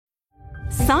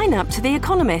Sign up to The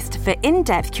Economist for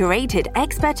in-depth curated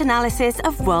expert analysis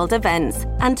of world events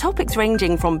and topics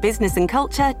ranging from business and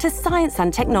culture to science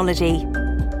and technology.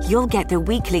 You'll get the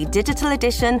weekly digital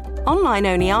edition,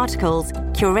 online-only articles,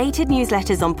 curated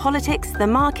newsletters on politics, the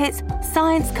markets,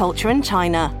 science, culture and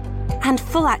China, and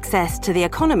full access to The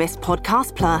Economist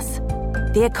Podcast Plus.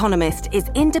 The Economist is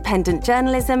independent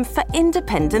journalism for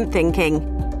independent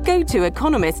thinking. Go to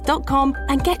economist.com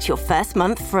and get your first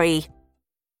month free.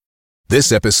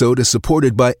 This episode is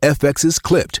supported by FX's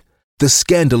Clipped, the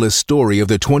scandalous story of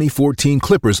the 2014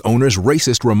 Clippers owner's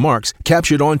racist remarks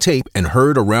captured on tape and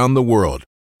heard around the world.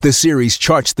 The series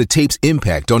charts the tape's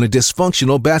impact on a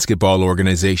dysfunctional basketball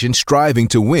organization striving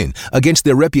to win against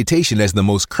their reputation as the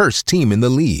most cursed team in the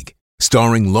league.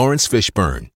 Starring Lawrence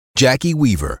Fishburne, Jackie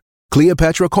Weaver,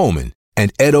 Cleopatra Coleman,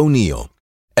 and Ed O'Neill.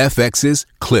 FX's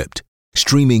Clipped,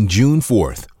 streaming June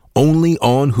 4th, only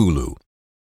on Hulu.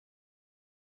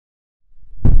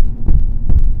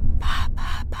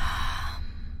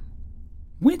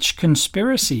 Which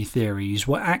conspiracy theories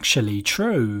were actually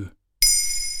true?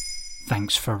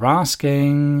 Thanks for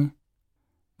asking.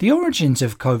 The origins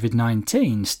of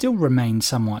COVID-19 still remain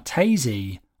somewhat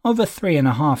hazy. Over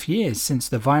 3.5 years since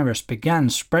the virus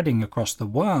began spreading across the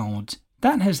world,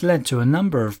 that has led to a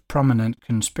number of prominent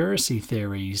conspiracy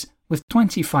theories, with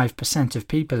 25% of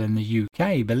people in the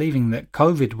UK believing that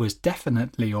COVID was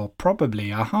definitely or probably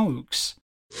a hoax.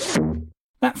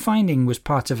 That finding was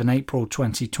part of an April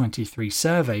 2023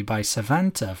 survey by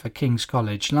Savanta for King's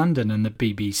College London and the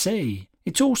BBC.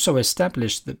 It also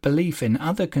established that belief in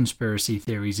other conspiracy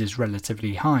theories is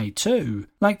relatively high too,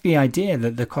 like the idea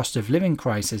that the cost of living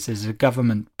crisis is a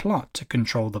government plot to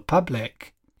control the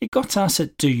public. It got us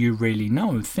at Do You Really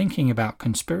Know thinking about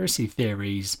conspiracy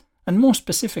theories, and more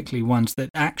specifically ones that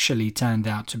actually turned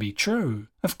out to be true.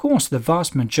 Of course, the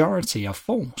vast majority are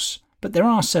false, but there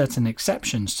are certain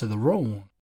exceptions to the rule.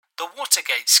 The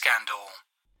Watergate scandal.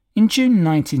 In June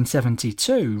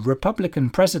 1972, Republican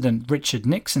President Richard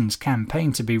Nixon's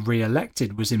campaign to be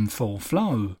re-elected was in full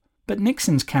flow, but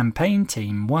Nixon's campaign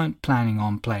team weren't planning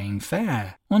on playing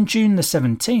fair. On June the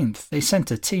 17th, they sent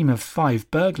a team of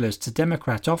 5 burglars to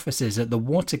Democrat offices at the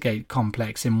Watergate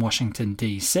complex in Washington,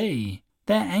 D.C.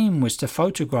 Their aim was to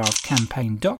photograph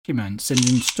campaign documents and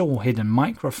install hidden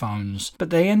microphones,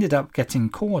 but they ended up getting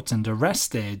caught and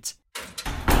arrested.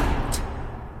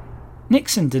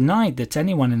 Nixon denied that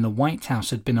anyone in the White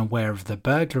House had been aware of the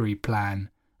burglary plan,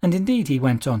 and indeed he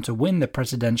went on to win the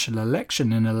presidential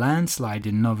election in a landslide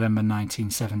in November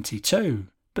 1972.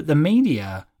 But the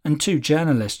media, and 2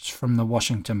 journalists from the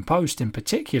Washington Post in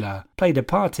particular, played a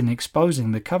part in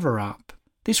exposing the cover-up.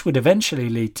 This would eventually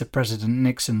lead to President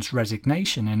Nixon's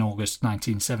resignation in August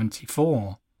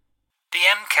 1974. The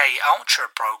MK-Ultra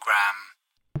program.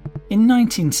 In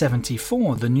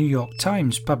 1974, the New York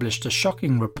Times published a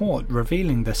shocking report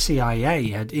revealing the CIA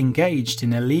had engaged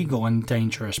in illegal and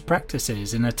dangerous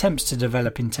practices in attempts to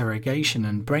develop interrogation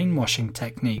and brainwashing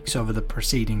techniques over the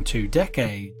preceding 2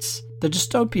 decades. The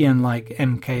dystopian-like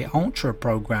MK-Ultra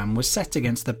program was set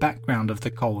against the background of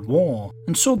the Cold War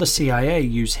and saw the CIA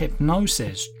use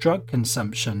hypnosis, drug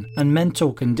consumption, and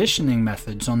mental conditioning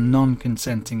methods on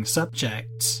non-consenting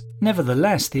subjects.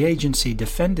 Nevertheless, the agency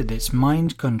defended its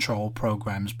mind control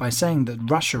programs by saying that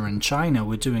Russia and China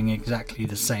were doing exactly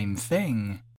the same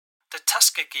thing. The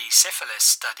Tuskegee Syphilis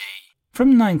Study.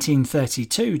 From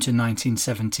 1932 to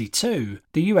 1972,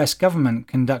 the US government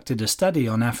conducted a study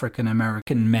on African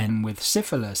American men with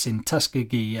syphilis in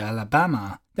Tuskegee,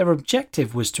 Alabama. Their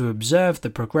objective was to observe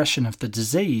the progression of the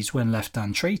disease when left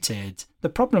untreated. The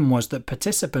problem was that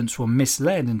participants were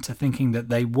misled into thinking that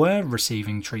they were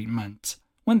receiving treatment.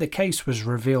 When the case was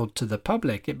revealed to the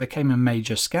public, it became a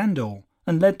major scandal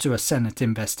and led to a Senate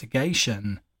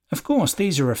investigation. Of course,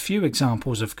 these are a few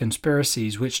examples of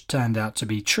conspiracies which turned out to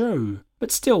be true,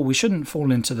 but still we shouldn't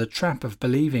fall into the trap of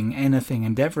believing anything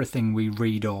and everything we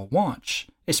read or watch,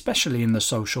 especially in the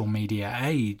social media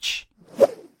age.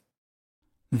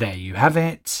 There you have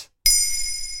it.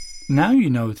 Now you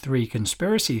know 3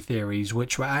 conspiracy theories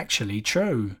which were actually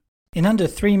true. In under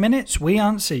 3 minutes, we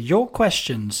answer your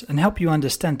questions and help you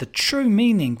understand the true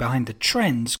meaning behind the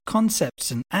trends,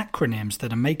 concepts, and acronyms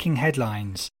that are making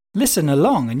headlines. Listen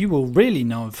along and you will really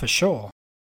know for sure.